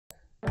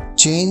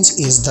Change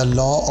is the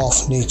law of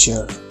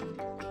nature.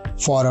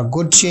 For a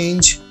good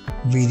change,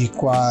 we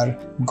require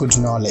good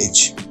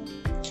knowledge.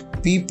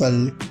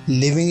 People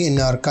living in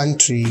our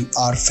country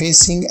are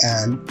facing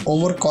an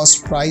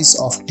overcost price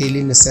of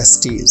daily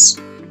necessities,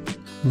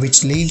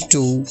 which lead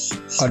to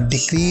a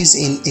decrease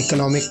in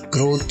economic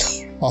growth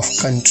of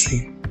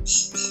country.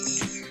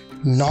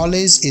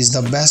 Knowledge is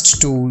the best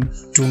tool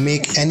to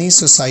make any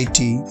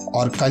society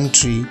or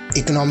country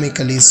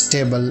economically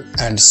stable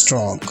and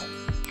strong.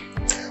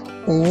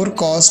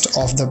 Overcost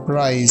of the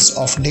price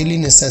of daily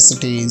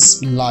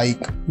necessities like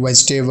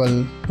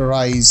vegetable,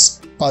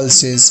 rice,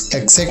 pulses,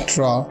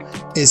 etc.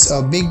 is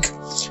a big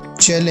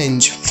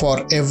challenge for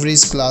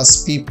average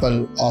class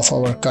people of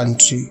our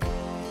country.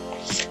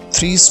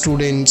 3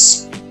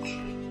 students,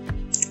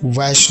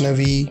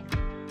 Vaishnavi,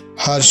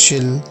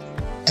 Harshil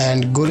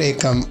and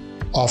Gurekam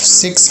of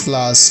 6th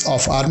class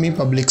of Army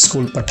Public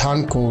School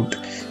Pathankot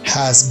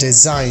has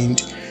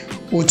designed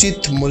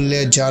Uchit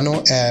Mulya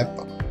Jaano app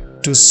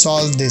to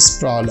solve this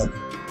problem.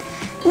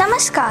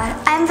 Namaskar,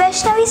 I am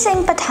Vaishnavi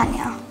Singh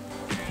Pathania.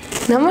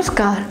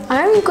 Namaskar,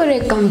 I am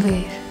Gurekam.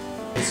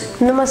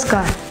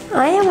 Namaskar,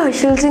 I am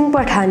Harshil Singh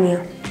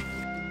Pathania.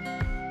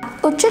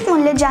 Uchit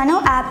Mulya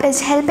Jaano app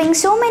is helping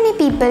so many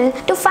people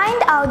to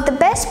find out the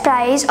best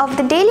price of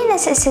the daily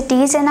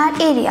necessities in our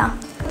area.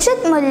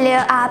 Uchit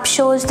Mulya app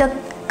shows the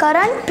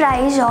current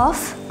price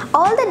of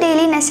all the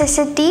daily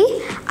necessity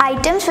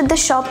items with the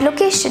shop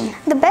location.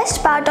 The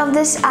best part of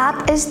this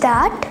app is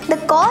that the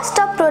cost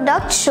of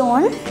products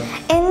shown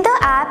in the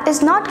app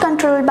is not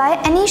controlled by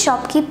any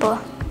shopkeeper.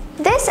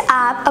 This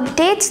app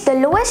updates the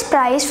lowest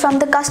price from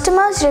the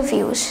customers'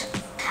 reviews,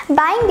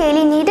 buying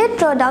daily needed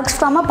products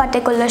from a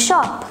particular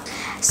shop.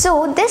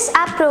 So this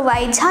app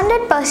provides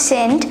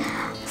 100%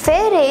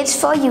 fair rates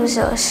for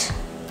users.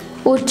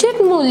 Uchit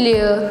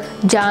Mulya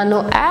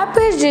Jaano app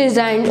is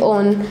designed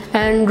on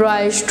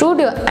Android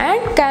Studio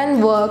and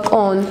can work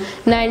on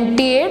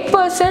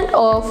 98%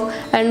 of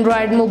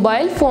Android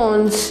mobile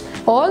phones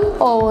all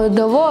over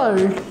the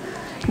world.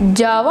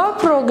 Java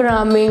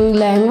programming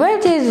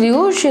language is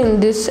used in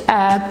this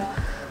app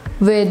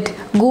with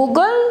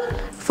Google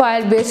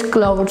Firebase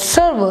Cloud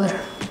Server.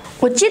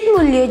 Uchit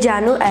Mulya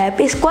Jaano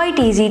app is quite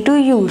easy to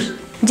use.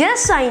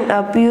 Just sign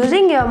up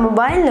using your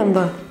mobile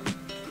number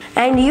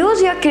and use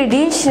your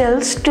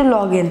credentials to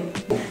log in.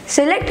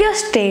 Select your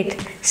state,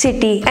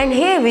 city and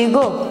here we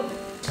go.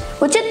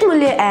 Uchit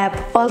Mulya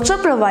app also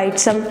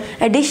provides some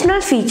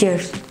additional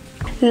features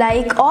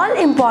like all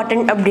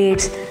important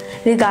updates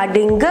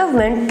regarding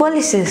government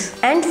policies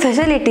and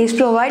facilities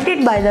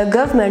provided by the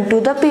government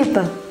to the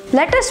people.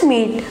 Let us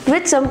meet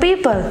with some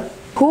people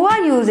who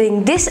are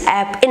using this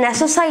app in our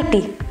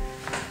society.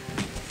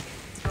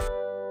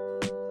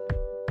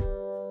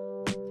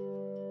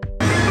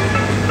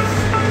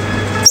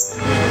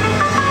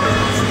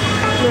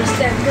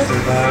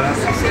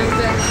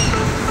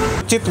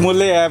 उचित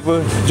मूल्य app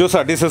जो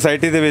साडी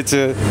society दे विच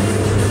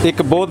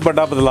एक बहुत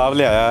बड़ा बदलाव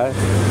लिआया है।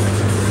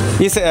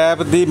 इस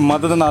app दी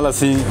मदद नाल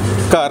असीं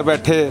घर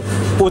बैठे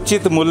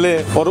उचित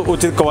मूल्य और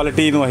उचित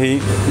क्वालिटी नूं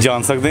असीं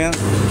जान सकते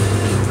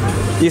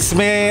हैं।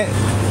 इसमें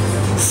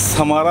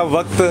हमारा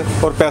वक्त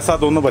और पैसा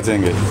दोनों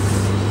बचेंगे।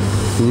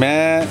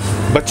 मैं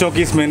बच्चों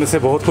की इस मेहनत से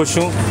बहुत खुश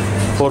हूँ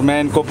और मैं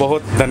इनको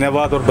बहुत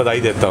धन्यवाद और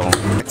बधाई देता हूँ।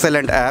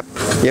 एक्सेलेंट ऐप,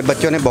 ये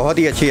बच्चों ने बहुत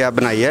ही अच्छी ऐप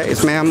बनाई है।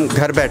 इसमें हम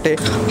घर बैठे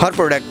हर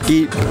प्रोडक्ट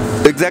की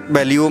एग्जैक्ट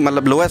वैल्यू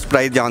मतलब लोएस्ट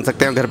प्राइस जान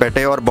सकते हैं घर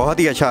बैठे और बहुत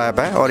ही अच्छा ऐप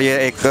है और ये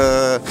एक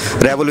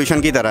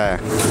रेवोल्यूशन की तरह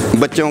है।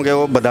 बच्चों के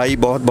वो बधाई,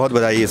 बहुत बहुत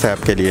बधाई इस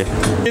ऐप के लिए।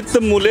 उचित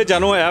मूल्य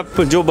जानो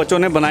ऐप जो बच्चों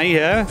ने बनाई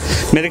है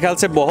मेरे ख्याल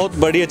से बहुत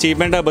बड़ी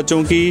अचीवमेंट है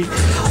बच्चों की।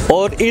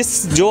 और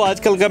इस जो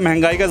आजकल का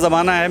महंगाई का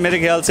ज़माना है, मेरे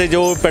ख्याल से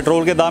जो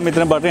पेट्रोल के दाम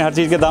इतने बढ़ रहे हैं, हर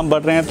चीज़ के दाम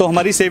बढ़ रहे हैं, तो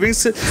हमारी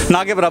सेविंग्स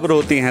ना के बराबर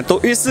होती हैं।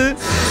 तो इस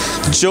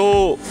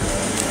जो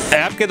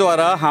ऐप के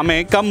द्वारा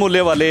हमें कम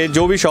मूल्य वाले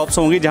जो भी शॉप्स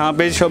होंगी जहाँ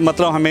पे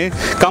मतलब हमें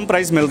कम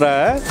प्राइस मिल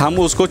रहा है, हम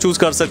उसको चूज़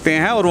कर सकते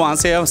हैं और वहाँ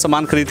से हम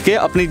सामान खरीद के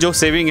अपनी जो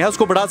सेविंग है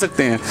उसको बढ़ा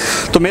सकते हैं।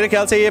 तो मेरे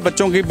ख्याल से ये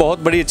बच्चों की बहुत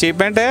बड़ी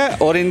अचीवमेंट है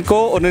और इनको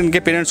और इनके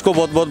पेरेंट्स को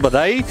बहुत बहुत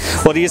बधाई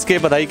और ये इसके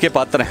बधाई के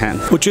पात्र हैं।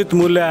 उचित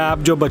मूल्य ऐप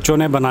जो बच्चों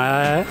ने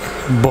बनाया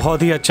है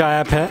बहुत ही अच्छा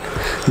ऐप है।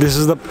 This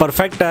is the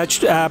perfect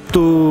app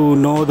to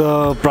know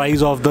the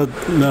price of the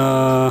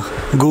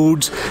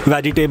goods,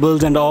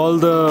 vegetables and all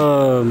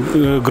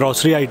the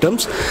grocery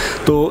items.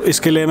 तो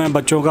इसके लिए मैं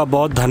बच्चों का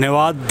बहुत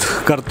धन्यवाद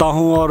करता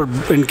हूं और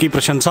इनकी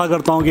प्रशंसा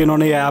करता हूं कि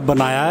इन्होंने ये ऐप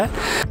बनाया है।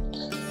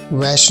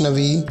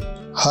 Vaishnavi,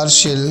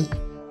 Harsil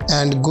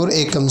and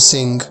Gurekam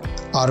Singh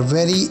are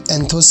very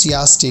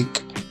enthusiastic,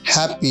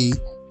 happy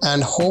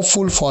and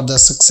hopeful for the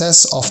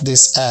success of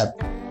this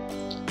app.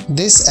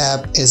 This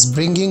app is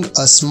bringing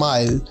a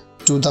smile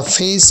to the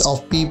face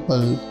of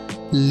people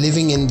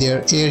living in their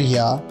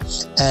area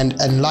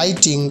and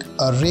enlightening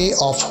a ray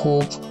of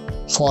hope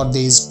for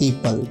these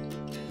people.